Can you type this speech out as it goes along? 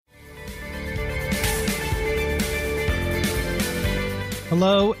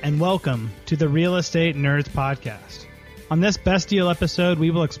Hello and welcome to the Real Estate Nerds Podcast. On this Best Deal episode,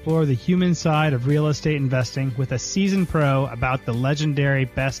 we will explore the human side of real estate investing with a seasoned pro about the legendary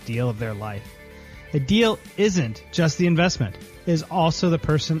best deal of their life. A deal isn't just the investment, it is also the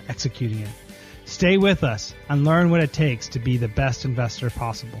person executing it. Stay with us and learn what it takes to be the best investor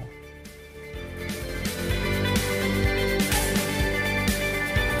possible.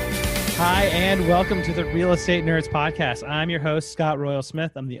 Hi, and welcome to the Real Estate Nerds Podcast. I'm your host, Scott Royal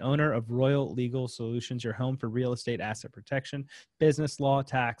Smith. I'm the owner of Royal Legal Solutions, your home for real estate asset protection, business law,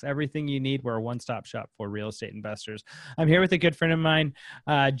 tax, everything you need. We're a one-stop shop for real estate investors. I'm here with a good friend of mine,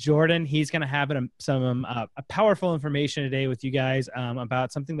 Jordan. He's going to have some powerful information today with you guys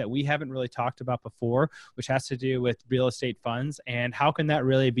about something that we haven't really talked about before, which has to do with real estate funds and how can that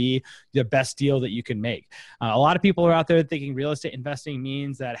really be the best deal that you can make. A lot of people are out there thinking real estate investing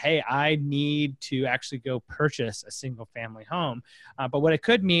means that, hey, I need to actually go purchase a single family home. But what it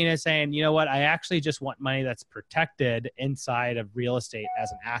could mean is saying, you know what, I actually just want money that's protected inside of real estate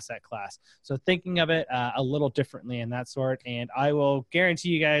as an asset class. So thinking of it a little differently in that sort. And I will guarantee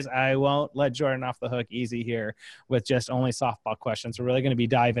you guys, I won't let Jordan off the hook easy here with just only softball questions. We're really going to be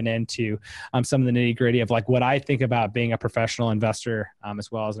diving into some of the nitty gritty of like what I think about being a professional investor as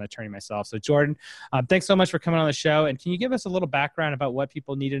well as an attorney myself. So Jordan, thanks so much for coming on the show. And can you give us a little background about what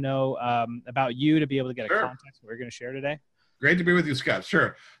people need to know about you to be able to get a context we're going to share today? Great to be with you, Scott.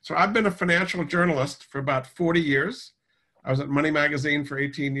 Sure. So I've been a financial journalist for about 40 years. I was at Money Magazine for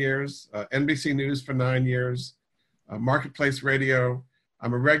 18 years, NBC News for 9 years, Marketplace Radio.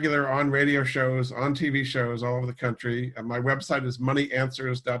 I'm a regular on radio shows, on TV shows all over the country. And my website is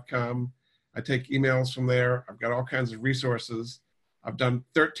moneyanswers.com. I take emails from there. I've got all kinds of resources. I've done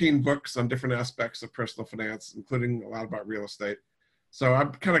 13 books on different aspects of personal finance, including a lot about real estate. So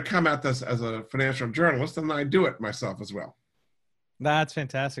I've kind of come at this as a financial journalist, and I do it myself as well. That's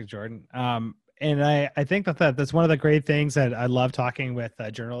fantastic, Jordan. And I think that's one of the great things that I love talking with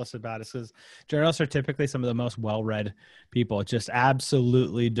journalists about is because journalists are typically some of the most well-read people, just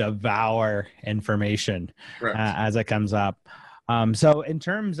absolutely devour information as it comes up. So in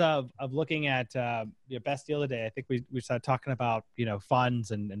terms of looking at your best deal today, I think we started talking about,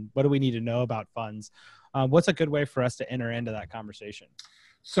 funds and what do we need to know about funds. What's a good way for us to enter into that conversation?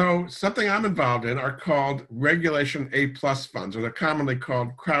 So something I'm involved in are called Regulation A+ funds, or they're commonly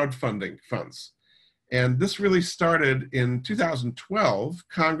called crowdfunding funds. And this really started in 2012.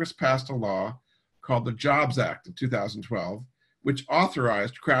 Congress passed a law called the Jobs Act of 2012, which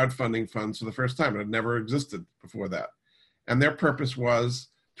authorized crowdfunding funds for the first time. It had never existed before that. And their purpose was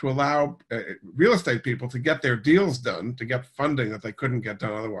to allow real estate people to get their deals done, to get funding that they couldn't get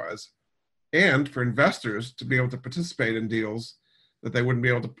done otherwise, and for investors to be able to participate in deals that they wouldn't be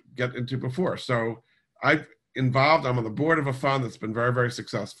able to get into before. So I'm on the board of a fund that's been very, very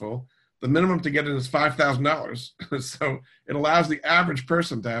successful. The minimum to get in is $5,000. So it allows the average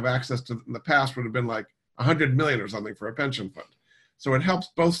person to have access to, in the past would have been like 100 million or something for a pension fund. So it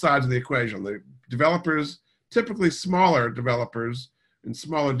helps both sides of the equation. The developers, typically smaller developers in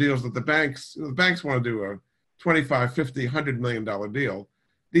smaller deals that the banks want to do a 25, 50, $100 million deal.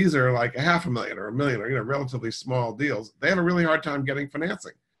 These are like $500,000 or $1 million, or relatively small deals. They have a really hard time getting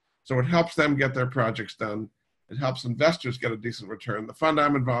financing. So it helps them get their projects done. It helps investors get a decent return. The fund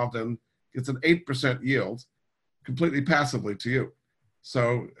I'm involved in gets an 8% yield completely passively to you.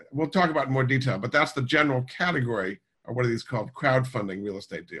 So we'll talk about in more detail, but that's the general category of what are these called crowdfunding real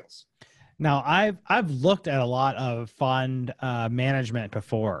estate deals. Now, I've looked at a lot of fund management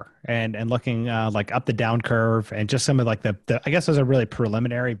before, and looking like Up the Down Curve, and just some of like the I guess those are really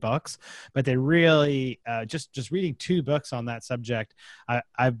preliminary books, but they really just reading 2 books on that subject,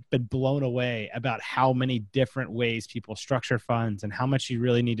 I've been blown away about how many different ways people structure funds and how much you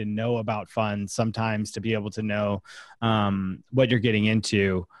really need to know about funds sometimes to be able to know what you're getting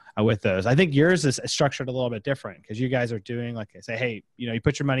into. With those, I think yours is structured a little bit different because you guys are doing like, say, hey, you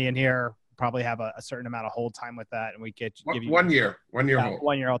put your money in here, probably have a certain amount of hold time with that, and we give you 1 year hold.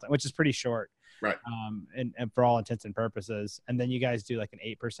 1 year hold time, which is pretty short, right? And for all intents and purposes, and then you guys do like an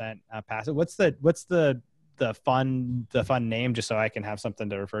 8% passive. What's the fund name, just so I can have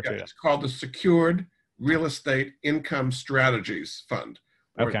something to refer to? It's called the Secured Real Estate Income Strategies Fund.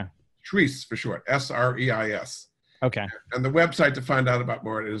 Okay. SREIS for short, SREIS. Okay. And the website to find out about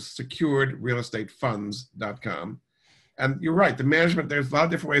more is securedrealestatefunds.com. And you're right, the management, there's a lot of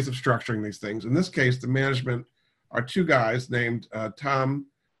different ways of structuring these things. In this case, the management are 2 guys named Tom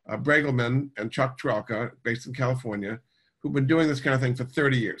Bregelman and Chuck Trelka, based in California, who've been doing this kind of thing for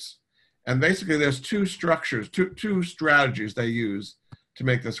 30 years. And basically there's 2 structures, two strategies they use to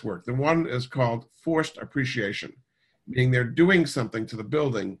make this work. The one is called forced appreciation. meaning they're doing something to the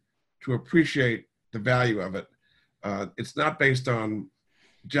building to appreciate the value of it. It's not based on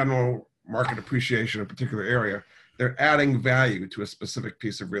general market appreciation in a particular area. They're adding value to a specific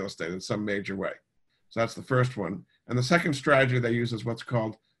piece of real estate in some major way. So that's the first one. And the second strategy they use is what's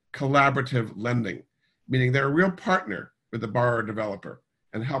called collaborative lending, meaning they're a real partner with the borrower developer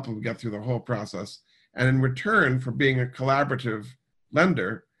and help them get through the whole process. And in return for being a collaborative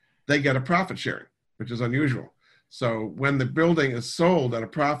lender, they get a profit sharing, which is unusual. So when the building is sold at a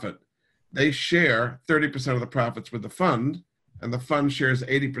profit, they share 30% of the profits with the fund, and the fund shares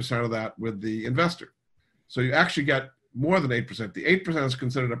 80% of that with the investor. So you actually get more than 8%. The 8% is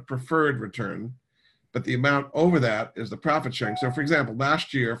considered a preferred return, but the amount over that is the profit sharing. So for example,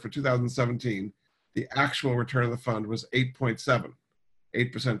 last year for 2017, the actual return of the fund was 8.7,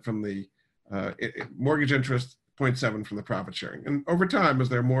 8% from the mortgage interest, 0.7 from the profit sharing. And over time, as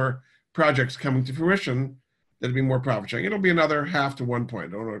there are more projects coming to fruition, there'll be more profit sharing. It'll be another half to 1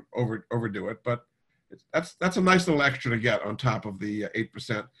 point. Don't want to overdo it, but that's a nice little extra to get on top of the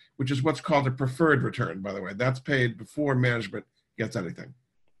 8%, which is what's called a preferred return, by the way. That's paid before management gets anything.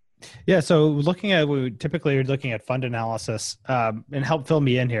 Yeah. So we typically are looking at fund analysis, and help fill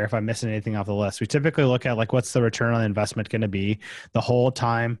me in here if I'm missing anything off the list. We typically look at like, what's the return on investment going to be the whole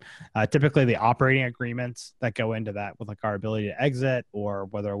time? Typically the operating agreements that go into that with like our ability to exit, or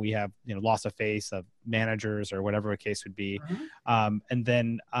whether we have, loss of face of managers or whatever the case would be. And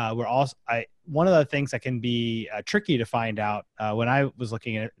then we're also, one of the things that can be tricky to find out when I was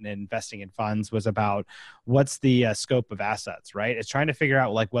looking at investing in funds was about what's the scope of assets, right? It's trying to figure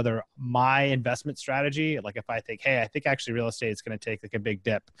out like whether my investment strategy, like if I think, hey, I think actually real estate is going to take like a big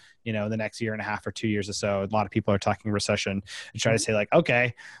dip, in the next year and a half or 2 years or so. A lot of people are talking recession and try to say like,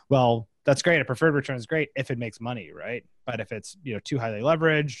 okay, well, that's great. A preferred return is great if it makes money, right? But if it's, too highly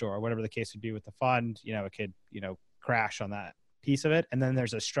leveraged or whatever the case would be with the fund, it could, crash on that piece of it. And then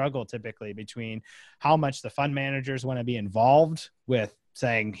there's a struggle typically between how much the fund managers want to be involved with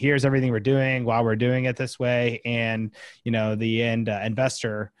saying, here's everything we're doing while we're doing it this way. And, the end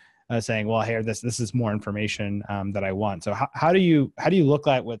investor saying, well, here, this is more information that I want. So how do you look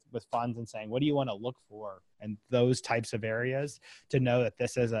at with funds and saying, what do you want to look for in those types of areas to know that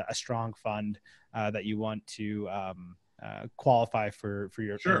this is a strong fund that you want to qualify for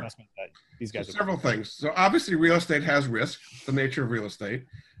your investment that these guys several things. So obviously real estate has risk, the nature of real estate.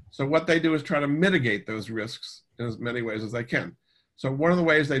 So what they do is try to mitigate those risks in as many ways as they can. So one of the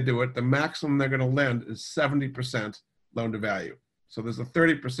ways they do it, the maximum they're going to lend is 70% loan to value. So there's a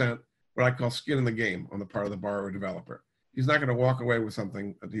 30%, what I call skin in the game on the part of the borrower developer. He's not going to walk away with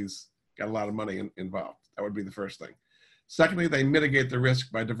something that he's got a lot of money involved. That would be the first thing. Secondly, they mitigate the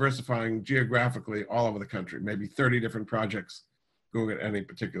risk by diversifying geographically all over the country, maybe 30 different projects going at any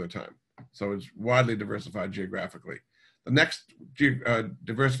particular time. So it's widely diversified geographically. The next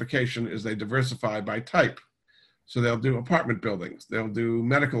diversification is they diversify by type. So they'll do apartment buildings, they'll do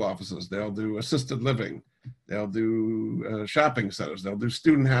medical offices, they'll do assisted living, they'll do shopping centers, they'll do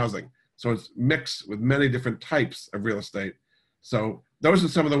student housing. So it's mixed with many different types of real estate. So those are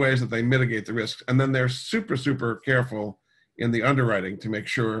some of the ways that they mitigate the risks. And then they're super, super careful in the underwriting to make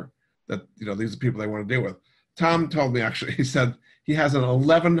sure that, these are people they want to deal with. Tom told me, actually, he said he has an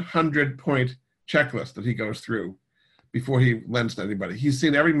 1,100 point checklist that he goes through before he lends to anybody. He's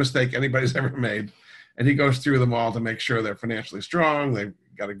seen every mistake anybody's ever made, and he goes through them all to make sure they're financially strong, they've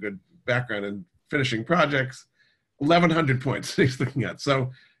got a good background in finishing projects. 1,100 points he's looking at.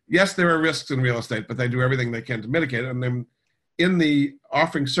 So yes, there are risks in real estate, but they do everything they can to mitigate it. And then in the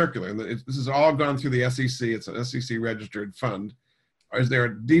offering circular, and this has all gone through the SEC, it's an SEC registered fund, is there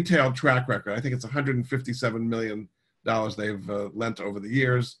a detailed track record? I think it's $157 million they've lent over the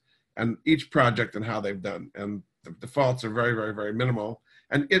years, and each project and how they've done. And the defaults are very, very, very minimal.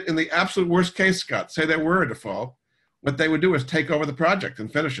 And in the absolute worst case, Scott, say there were a default, what they would do is take over the project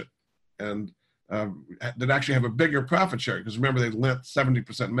and finish it. And they'd actually have a bigger profit share, because remember, they lent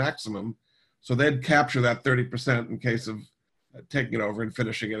 70% maximum. So they'd capture that 30% in case of taking it over and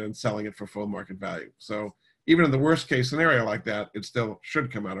finishing it and selling it for full market value. So even in the worst case scenario like that, it still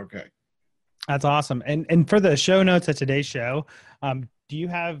should come out okay. That's awesome. And for the show notes of today's show, do you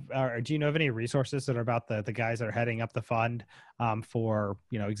know of any resources that are about the guys that are heading up the fund for,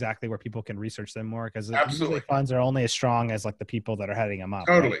 exactly where people can research them more? Because usually funds are only as strong as like the people that are heading them up.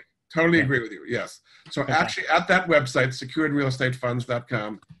 Totally. Right? Totally agree with you. Yes. So actually at that website,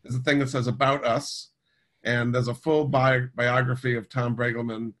 securedrealestatefunds.com, there's a thing that says about us. And there's a full biography of Tom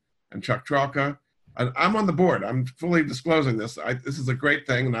Bregelman and Chuck Tralka. And I'm on the board. I'm fully disclosing this. This is a great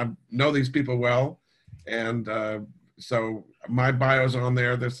thing, and I know these people well. And So my bio's on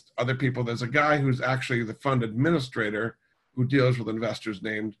there. There's other people. There's a guy who's actually the fund administrator who deals with investors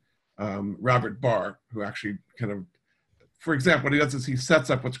named Robert Barr, who actually kind of, for example, what he does is he sets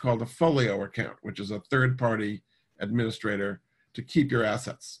up what's called a folio account, which is a third-party administrator to keep your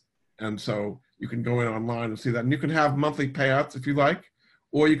assets. And so you can go in online and see that. And you can have monthly payouts if you like,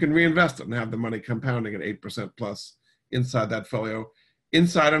 or you can reinvest it and have the money compounding at 8% plus inside that folio,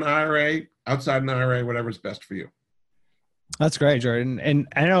 inside an IRA, outside an IRA, whatever's best for you. That's great, Jordan. And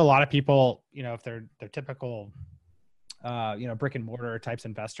I know a lot of people, if they're typical, brick and mortar types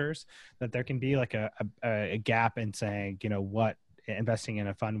investors, that there can be like a gap in saying, what investing in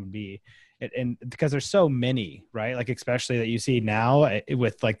a fund would be. And because there's so many, right? Like, especially that you see now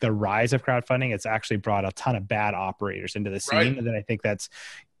with like the rise of crowdfunding, it's actually brought a ton of bad operators into the scene. Right. And then I think that's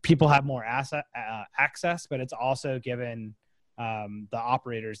people have more access, but it's also given the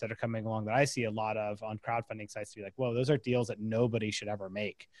operators that are coming along that I see a lot of on crowdfunding sites to be like, whoa, those are deals that nobody should ever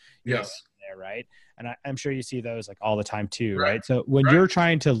make. Yes. There, right. And I'm sure you see those like all the time too, right? So when you're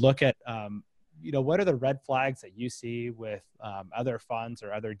trying to look at, what are the red flags that you see with other funds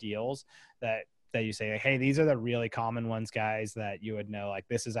or other deals that you say, hey, these are the really common ones, guys, that you would know, like,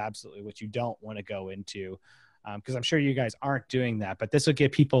 this is absolutely what you don't want to go into. Because I'm sure you guys aren't doing that, but this would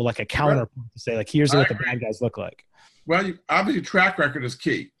give people like a counterpoint to say, like, here's what the bad guys look like. Well, obviously track record is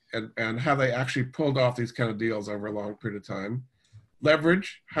key, and how they actually pulled off these kind of deals over a long period of time.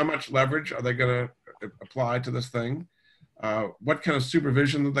 Leverage, how much leverage are they going to apply to this thing? What kind of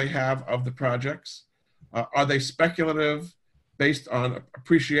supervision do they have of the projects? Are they speculative based on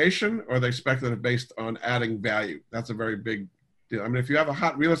appreciation, or are they speculative based on adding value? That's a very big deal. I mean, if you have a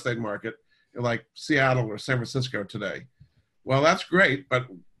hot real estate market like Seattle or San Francisco today, well, that's great, but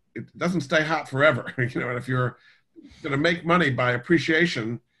it doesn't stay hot forever. And if you're going to make money by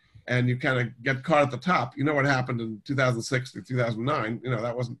appreciation and you kind of get caught at the top, what happened in 2006 to 2009,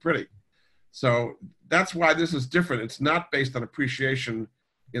 that wasn't pretty. So that's why this is different. It's not based on appreciation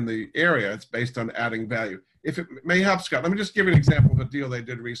in the area. It's based on adding value. If it may help, Scott, let me just give you an example of a deal they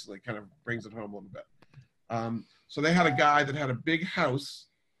did recently, kind of brings it home a little bit. So they had a guy that had a big house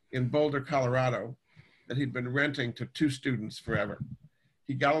in Boulder, Colorado, that he'd been renting to 2 students forever.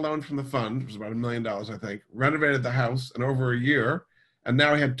 He got a loan from the fund, it was about $1 million, I think, renovated the house in over a year, and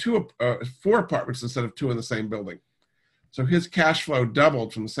now he had 4 apartments instead of 2 in the same building. So his cash flow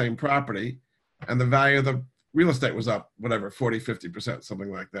doubled from the same property, and the value of the real estate was up, whatever, 40, 50%,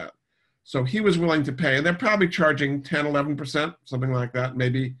 something like that. So he was willing to pay, and they're probably charging 10, 11%, something like that,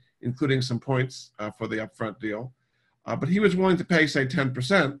 maybe including some points for the upfront deal. But he was willing to pay, say,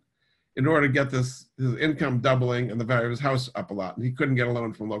 10% in order to get his income doubling and the value of his house up a lot. And he couldn't get a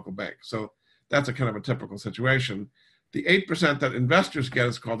loan from a local bank. So that's a kind of a typical situation. The 8% that investors get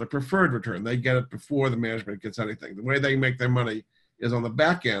is called a preferred return. They get it before the management gets anything. The way they make their money is on the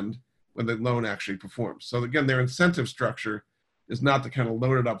back end when the loan actually performs. So again, their incentive structure is not to kind of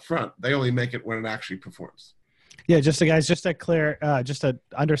load it up front. They only make it when it actually performs. Yeah, just to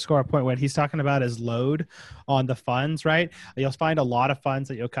underscore a point, what he's talking about is load on the funds, right? You'll find a lot of funds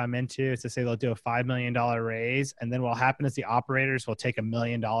that you'll come into is to say they'll do a $5 million raise. And then what'll happen is the operators will take $1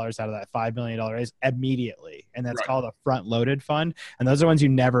 million out of that $5 million raise immediately. And that's called a front loaded fund. And those are ones you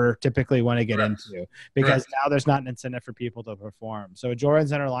never typically want to get into because now there's not an incentive for people to perform. So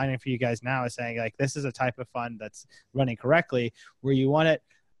Jordan's underlining for you guys now is saying, like, this is a type of fund that's running correctly where you want it.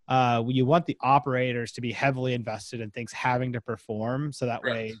 You want the operators to be heavily invested in things having to perform. So that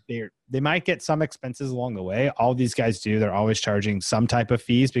way they might get some expenses along the way. All these guys do. They're always charging some type of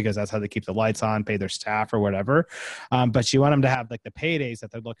fees because that's how they keep the lights on, pay their staff or whatever. But you want them to have like the paydays that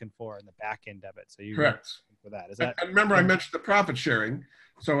they're looking for in the back end of it. So you for that. Is that? And remember, I mentioned the profit sharing.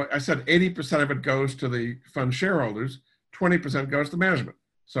 So I said 80% of it goes to the fund shareholders, 20% goes to management.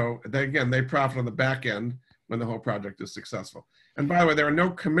 So they profit on the back end when the whole project is successful. And by the way, there are no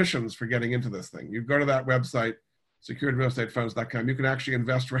commissions for getting into this thing. You go to that website, securedrealestatefunds.com. You can actually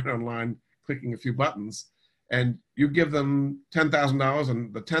invest right online, clicking a few buttons, and you give them $10,000,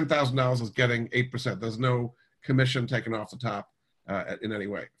 and the $10,000 is getting 8%. There's no commission taken off the top in any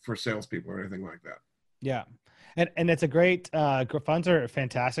way for salespeople or anything like that. Yeah. And it's a great, funds are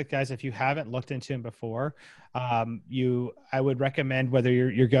fantastic, guys. If you haven't looked into them before, I would recommend whether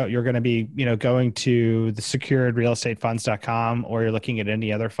you're going to be, going to the securedrealestatefunds.com or you're looking at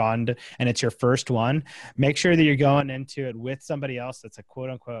any other fund and it's your first one, make sure that you're going into it with somebody else that's a quote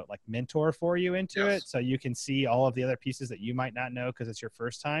unquote like mentor for you into it. So you can see all of the other pieces that you might not know because it's your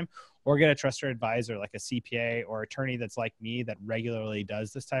first time, or get a trusted advisor like a CPA or attorney that's like me that regularly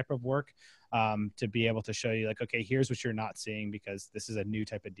does this type of work. to be able to show you like, okay, here's what you're not seeing because this is a new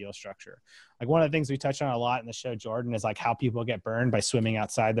type of deal structure. Like one of the things we touched on a lot in the show, Jordan, is like how people get burned by swimming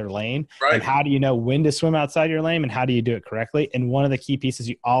outside their lane. Right. And how do you know when to swim outside your lane and how do you do it correctly? And one of the key pieces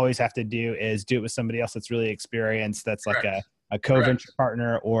you always have to do is do it with somebody else that's really experienced, that's like a co-venture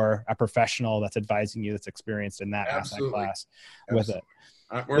partner or a professional that's advising you that's experienced in that asset class with it.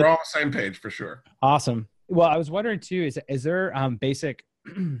 We're all on the same page for sure. Awesome. Well, I was wondering too, is there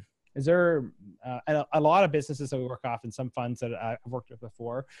is there a lot of businesses that we work off in some funds that I've worked with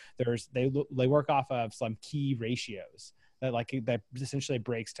before, they work off of some key ratios that essentially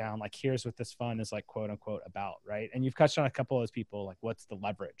breaks down like, here's what this fund is like, quote unquote, about, right? And you've touched on a couple of those people, like what's the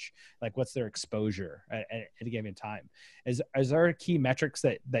leverage, like what's their exposure at a given time? Is there key metrics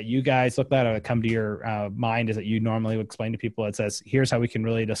that you guys look at or come to your mind is that you normally would explain to people that says, here's how we can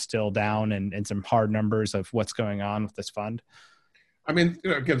really distill down and some hard numbers of what's going on with this fund? I mean,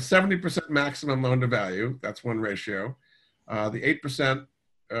 again, 70% maximum loan to value, that's one ratio. The 8%,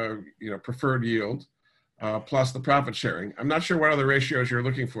 preferred yield, plus the profit sharing. I'm not sure what other ratios you're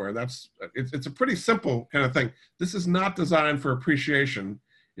looking for. It's a pretty simple kind of thing. This is not designed for appreciation.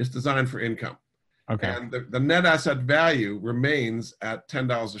 It's designed for income. Okay. And the net asset value remains at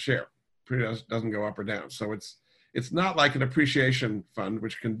 $10 a share. It doesn't go up or down. So it's not like an appreciation fund,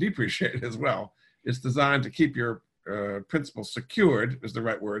 which can depreciate as well. It's designed to keep your principal secured, is the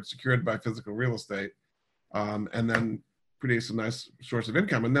right word, secured by physical real estate, and then produce a nice source of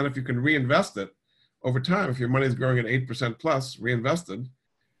income. And then if you can reinvest it over time, if your money is growing at 8% plus reinvested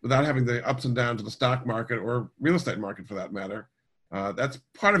without having the ups and downs of the stock market or real estate market for that matter, that's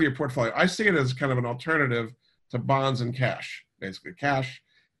part of your portfolio. I see it as kind of an alternative to bonds and cash. Basically, cash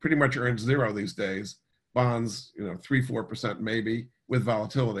pretty much earns zero these days. Bonds, 3-4% maybe with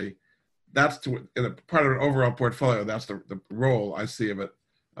volatility. That's in a part of an overall portfolio. That's the role I see of it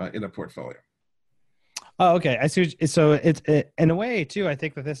in a portfolio. Oh, okay. I see. So it's in a way too, I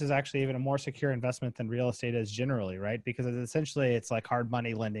think that this is actually even a more secure investment than real estate is generally, right? Because it's like hard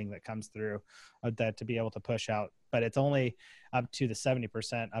money lending that comes through that to be able to push out, but it's only up to the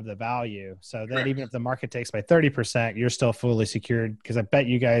 70% of the value. So that even if the market takes by 30%, you're still fully secured. Because I bet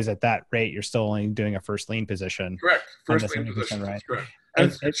you guys at that rate, you're still only doing a first lien position. Correct. First lien position, right? Correct.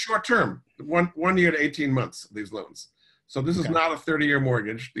 And it's short term, one year to 18 months, these loans. So this is not a 30-year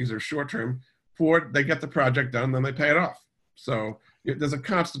mortgage. These are short term. They get the project done, then they pay it off. So there's a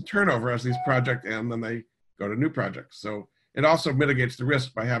constant turnover as these projects end, then they go to new projects. So it also mitigates the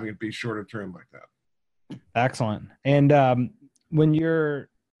risk by having it be shorter term like that. Excellent. And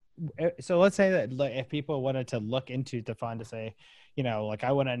so let's say that if people wanted to look into the fund to say, like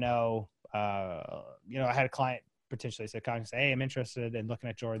I want to know, I had a client potentially say, hey, I'm interested in looking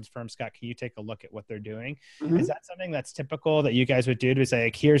at Jordan's firm. Scott, can you take a look at what they're doing? Mm-hmm. Is that something that's typical that you guys would do to say,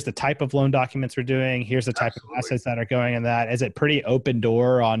 like, here's the type of loan documents we're doing, here's the type of assets that are going in that? Is it pretty open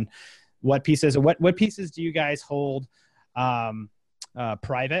door on what pieces, what pieces do you guys hold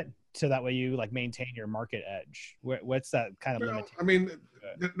private so that way you like maintain your market edge? What's that kind of limitation? I mean,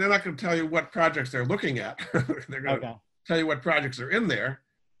 they're not going to tell you what projects they're looking at. They're going to tell you what projects are in there,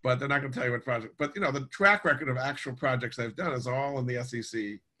 but they're not going to tell you what project. But, the track record of actual projects they've done is all in the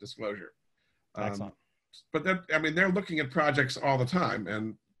SEC disclosure. Excellent. But they're looking at projects all the time,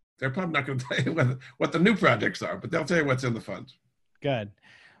 and they're probably not going to tell you what the new projects are, but they'll tell you what's in the fund. Good.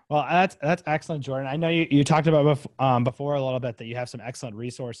 Well, that's excellent, Jordan. I know you talked about before a little bit that you have some excellent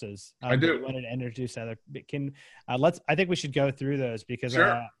resources. I do. You wanted to introduce other. I think we should go through those because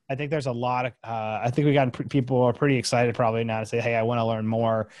sure. I think there's a lot of. I think we got people are pretty excited probably now to say, hey, I want to learn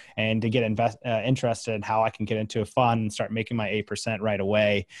more and to get interested in how I can get into a fund and start making my 8% right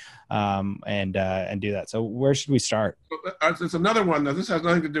away, and do that. So where should we start? There's another one. This has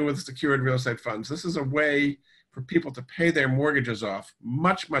nothing to do with secured real estate funds. This is a way for people to pay their mortgages off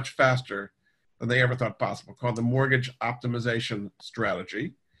much, much faster than they ever thought possible, called the mortgage optimization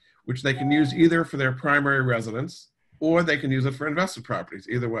strategy, which they can use either for their primary residence or they can use it for invested properties,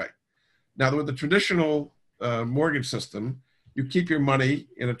 either way. Now, with the traditional mortgage system, you keep your money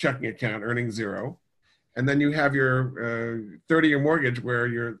in a checking account earning zero, and then you have your 30-year mortgage where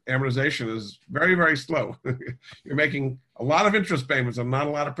your amortization is very, very slow. You're making a lot of interest payments and not a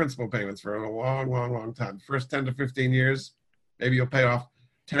lot of principal payments for a long, long, long time. First 10 to 15 years, maybe you'll pay off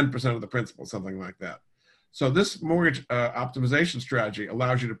 10% of the principal, something like that. So this mortgage optimization strategy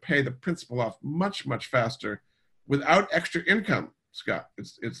allows you to pay the principal off much, much faster without extra income, Scott.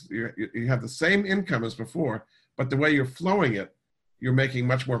 You have the same income as before, but the way you're flowing it, you're making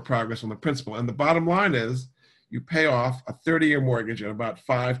much more progress on the principal. And the bottom line is you pay off a 30-year mortgage in about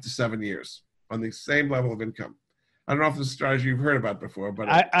 5 to 7 years on the same level of income. I don't know if this is a strategy you've heard about before, but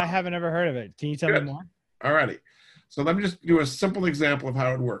I haven't ever heard of it. Can you tell me more? All righty. So let me just do a simple example of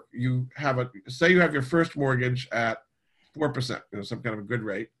how it works. Say you have your first mortgage at 4%, some kind of a good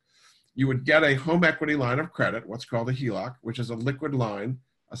rate. You would get a home equity line of credit, what's called a HELOC, which is a liquid line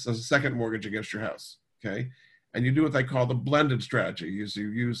as a second mortgage against your house. Okay, and you do what they call the blended strategy.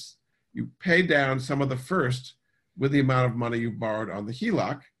 You pay down some of the first with the amount of money you borrowed on the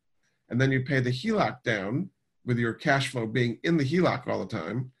HELOC, and then you pay the HELOC down with your cash flow being in the HELOC all the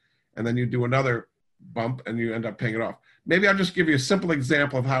time, and then you do another bump and you end up paying it off. Maybe I'll just give you a simple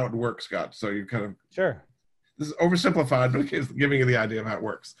example of how it works, Scott. So you kind of sure. This is oversimplified, but it's giving you the idea of how it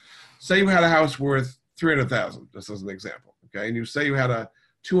works. Say you had a house worth $300,000, just as an example, okay? And you say you had a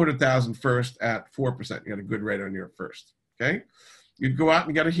 $200,000 first at 4%. You had a good rate on your first, okay? You'd go out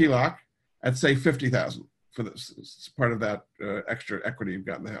and get a HELOC at say $50,000 for this part of that extra equity you've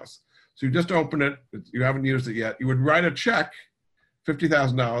got in the house. So you just open it. You haven't used it yet. You would write a check,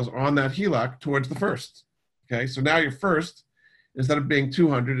 $50,000 on that HELOC towards the first, okay? So now your first, instead of being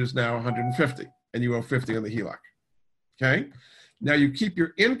 200, is now 150, and you owe 50 on the HELOC, okay? Now you keep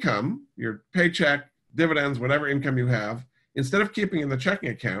your income, your paycheck, dividends, whatever income you have, instead of keeping in the checking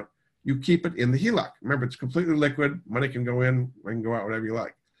account, you keep it in the HELOC. Remember, it's completely liquid. Money can go in, money can go out, whatever you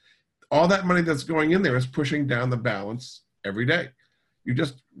like. All that money that's going in there is pushing down the balance every day. You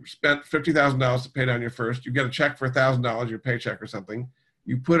just spent $50,000 to pay down your first. You get a check for $1,000, your paycheck or something.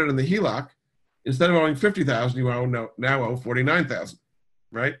 You put it in the HELOC. Instead of owing $50,000, you now owe $49,000,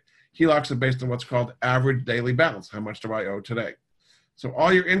 right? HELOCs are based on what's called average daily balance. How much do I owe today? So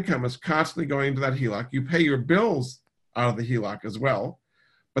all your income is constantly going into that HELOC. You pay your bills out of the HELOC as well.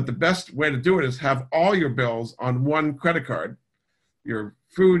 But the best way to do it is have all your bills on one credit card, your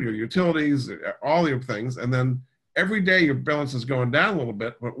food, your utilities, all your things. And then every day your balance is going down a little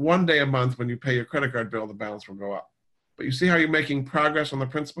bit, but one day a month when you pay your credit card bill, the balance will go up. But you see how you're making progress on the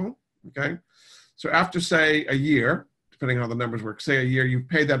principal, okay? So after, say, a year, depending on how the numbers work, say a year, you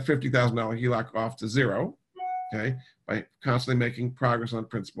pay that $50,000 HELOC off to zero, okay, by constantly making progress on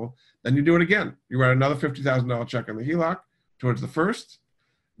principal. Then you do it again. You write another $50,000 check on the HELOC towards the first.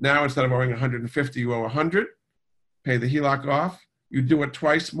 Now, instead of owing 150, you owe 100. Pay the HELOC off. You do it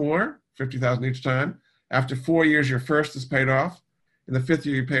twice more, 50,000 each time. After 4 years, your first is paid off. In the fifth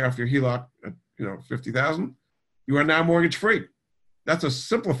year, you pay off your HELOC at 50,000. You are now mortgage free. That's a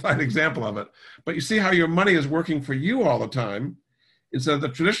simplified example of it. But you see how your money is working for you all the time instead of the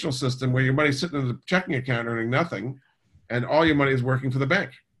traditional system where your money's sitting in the checking account earning nothing and all your money is working for the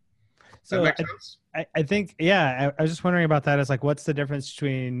bank. So I think, yeah, I was just wondering about that. Is like, what's the difference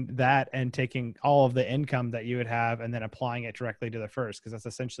between that and taking all of the income that you would have and then applying it directly to the first? Because that's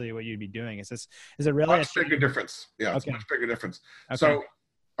essentially what you'd be doing. Is it really much bigger difference? Yeah, it's a much bigger difference. Okay. So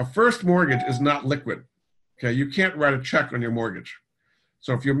a first mortgage is not liquid. Okay, you can't write a check on your mortgage.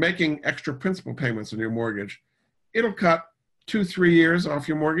 So if you're making extra principal payments on your mortgage, it'll cut 2-3 years off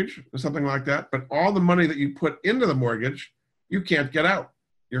your mortgage or something like that. But all the money that you put into the mortgage, you can't get out.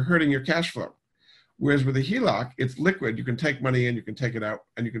 You're hurting your cash flow. Whereas with a HELOC, it's liquid. You can take money in, you can take it out,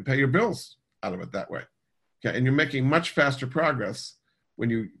 and you can pay your bills out of it that way. Okay, and you're making much faster progress when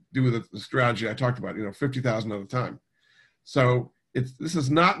you do the strategy I talked about, 50,000 at a time. So this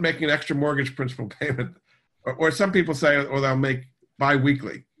is not making an extra mortgage principal payment. Or some people say, they'll make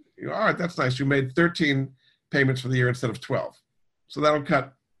bi-weekly. All right, that's nice. You made 13 payments for the year instead of 12. So that'll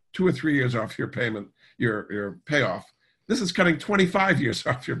cut 2 or 3 years off your payment, your payoff. This is cutting 25 years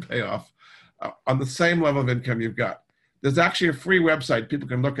off your payoff on the same level of income you've got. There's actually a free website people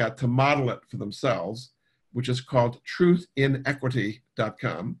can look at to model it for themselves, which is called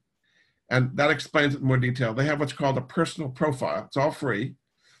truthinequity.com. And that explains it in more detail. They have what's called a personal profile. It's all free.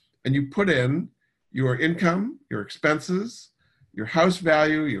 And you put in your income, your expenses, your house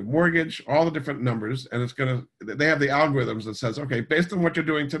value, your mortgage, all the different numbers. And they have the algorithms that says, okay, based on what you're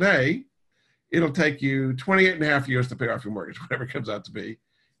doing today, it'll take you 28 and a half years to pay off your mortgage, whatever it comes out to be.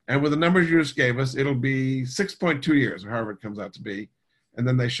 And with the numbers you just gave us, it'll be 6.2 years, or however it comes out to be. And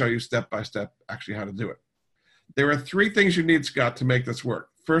then they show you step by step actually how to do it. There are 3 things you need, Scott, to make this work.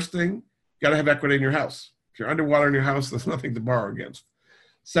 First thing, you got to have equity in your house. If you're underwater in your house, there's nothing to borrow against.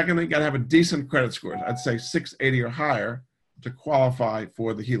 Secondly, you got to have a decent credit score. I'd say 680 or higher to qualify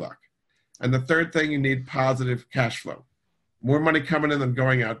for the HELOC. And the third thing, you need positive cash flow. More money coming in than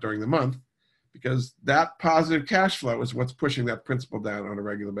going out during the month, because that positive cash flow is what's pushing that principal down on a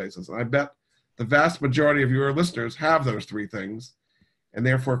regular basis. And I bet the vast majority of your listeners have those 3 things and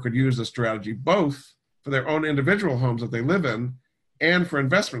therefore could use the strategy both for their own individual homes that they live in and for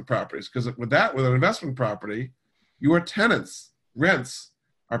investment properties. Because with an investment property, your tenants' rents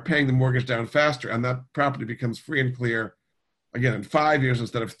are paying the mortgage down faster, and that property becomes free and clear, again, in 5 years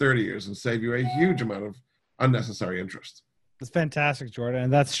instead of 30 years, and save you a huge amount of unnecessary interest. That's fantastic, Jordan.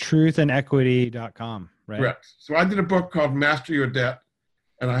 And that's truthandequity.com, right? Correct. So I did a book called Master Your Debt,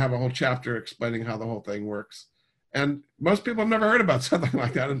 and I have a whole chapter explaining how the whole thing works. And most people have never heard about something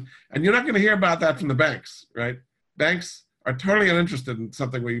like that. And you're not going to hear about that from the banks, right? Banks are totally uninterested in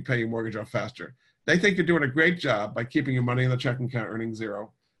something where you pay your mortgage off faster. They think you're doing a great job by keeping your money in the checking account earning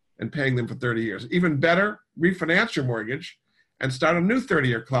zero and paying them for 30 years. Even better, refinance your mortgage and start a new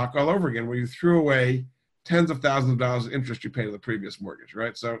 30-year clock all over again where you threw away tens of thousands of dollars of interest you paid to the previous mortgage,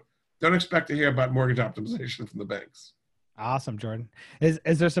 right? So don't expect to hear about mortgage optimization from the banks. Awesome, Jordan.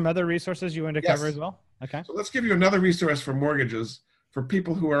 Is there some other resources you want to cover as well? Okay. So let's give you another resource for mortgages for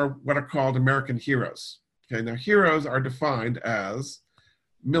people who are what are called American heroes. Okay, now heroes are defined as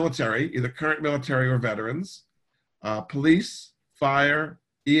military, either current military or veterans, police, fire,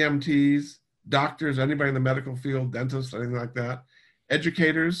 EMTs, doctors, anybody in the medical field, dentists, anything like that,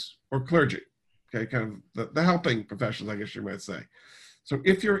 educators, or clergy. Okay, kind of the helping professions, I guess you might say. So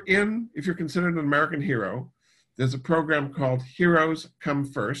if you're considered an American hero, there's a program called Heroes Come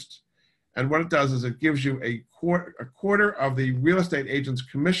First. And what it does is it gives you a quarter of the real estate agent's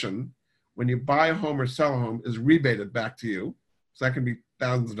commission when you buy a home or sell a home is rebated back to you. So that can be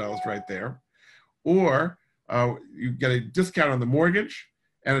thousands of dollars right there. Or you get a discount on the mortgage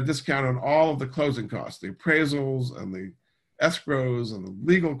and a discount on all of the closing costs, the appraisals and the escrows and the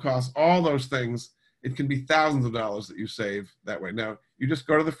legal costs, all those things. It can be thousands of dollars that you save that way. Now, you just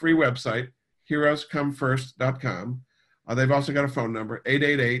go to the free website, heroescomefirst.com. They've also got a phone number,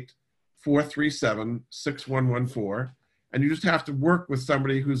 888-437-6114. And you just have to work with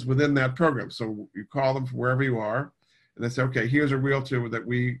somebody who's within that program. So you call them from wherever you are, and they say, okay, here's a realtor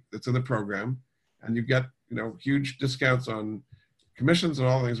that's in the program. And you get, huge discounts on commissions and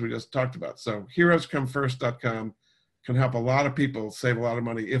all the things we just talked about. So heroescomefirst.com can help a lot of people save a lot of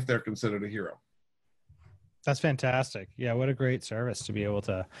money if they're considered a hero. That's fantastic. Yeah, what a great service to be able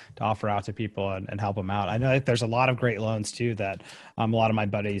to offer out to people and help them out. I know that there's a lot of great loans too that a lot of my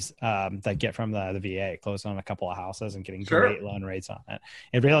buddies that get from the VA, closing on a couple of houses and getting great loan rates on it.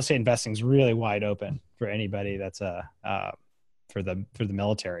 And real estate investing is really wide open for anybody that's for the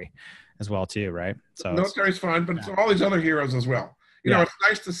military as well too, right? So military's fine, but it's all these other heroes as well. It's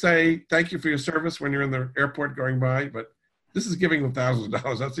nice to say thank you for your service when you're in the airport going by, but this is giving them thousands of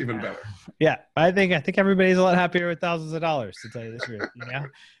dollars. That's even better. Yeah, I think everybody's a lot happier with thousands of dollars, to tell you the truth.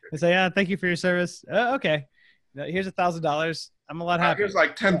 They say, "Yeah, thank you for your service." Okay, here's $1,000. I'm a lot happier. Here's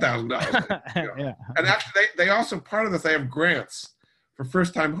like $10,000. Yeah. And actually, they also part of this. They have grants for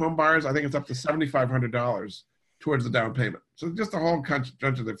first-time home buyers. I think it's up to $7,500 towards the down payment. So just a whole bunch of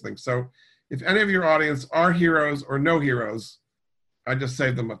different things. So if any of your audience are heroes or no heroes, I just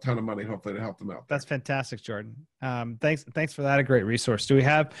saved them a ton of money, hopefully, to help them out. That's fantastic, Jordan. Thanks for that. A great resource. We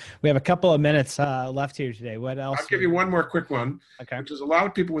have a couple of minutes left here today. What else? I'll give you one more quick one, which is a lot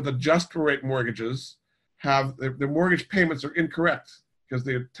of people with adjustable rate mortgages have their mortgage payments are incorrect because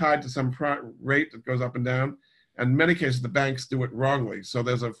they're tied to some rate that goes up and down. And in many cases, the banks do it wrongly. So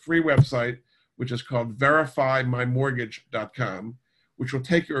there's a free website, which is called verifymymortgage.com, which will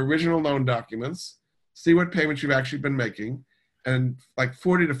take your original loan documents, see what payments you've actually been making, and like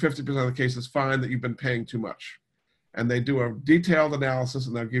 40 to 50% of the cases find that you've been paying too much. And they do a detailed analysis,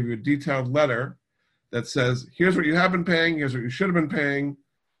 and they'll give you a detailed letter that says, here's what you have been paying, here's what you should have been paying,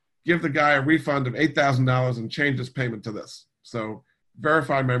 give the guy a refund of $8,000 and change his payment to this. So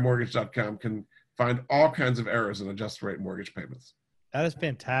verifymymortgage.com can find all kinds of errors in adjusted rate mortgage payments. That is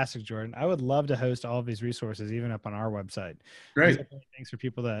fantastic, Jordan. I would love to host all of these resources, even up on our website. Great. Thanks for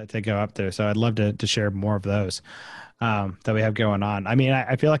people to go up there. So I'd love to share more of those that we have going on. I mean,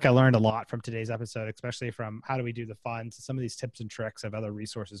 I feel like I learned a lot from today's episode, especially from how do we do the funds, some of these tips and tricks of other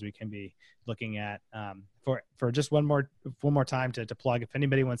resources we can be looking at. For just one more time to plug, if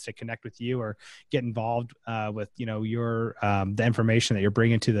anybody wants to connect with you or get involved with your the information that you're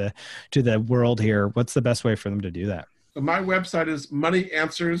bringing to the world here, what's the best way for them to do that? So my website is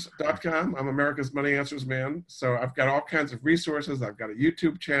moneyanswers.com. I'm America's Money Answers man. So I've got all kinds of resources. I've got a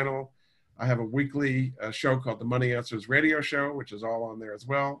YouTube channel. I have a weekly show called the Money Answers Radio Show, which is all on there as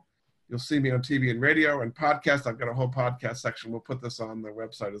well. You'll see me on TV and radio and podcast. I've got a whole podcast section. We'll put this on the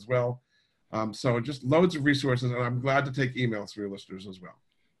website as well. So just loads of resources, and I'm glad to take emails from your listeners as well.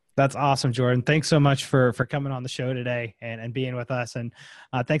 That's awesome, Jordan. Thanks so much for coming on the show today and being with us. And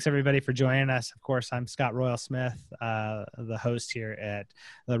thanks everybody for joining us. Of course, I'm Scott Royal Smith, the host here at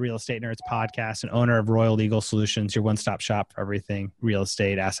the Real Estate Nerds podcast and owner of Royal Legal Solutions, your one-stop shop for everything real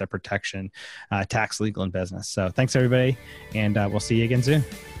estate, asset protection, tax, legal, and business. So thanks everybody, and we'll see you again soon.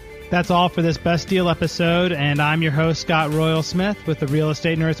 That's all for this Best Deal episode, and I'm your host, Scott Royal Smith, with the Real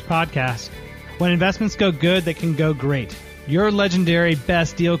Estate Nerds podcast. When investments go good, they can go great. Your legendary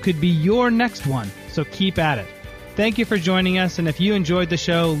best deal could be your next one, so keep at it. Thank you for joining us, and if you enjoyed the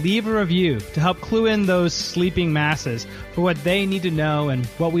show, leave a review to help clue in those sleeping masses for what they need to know and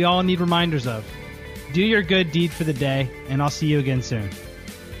what we all need reminders of. Do your good deed for the day, and I'll see you again soon.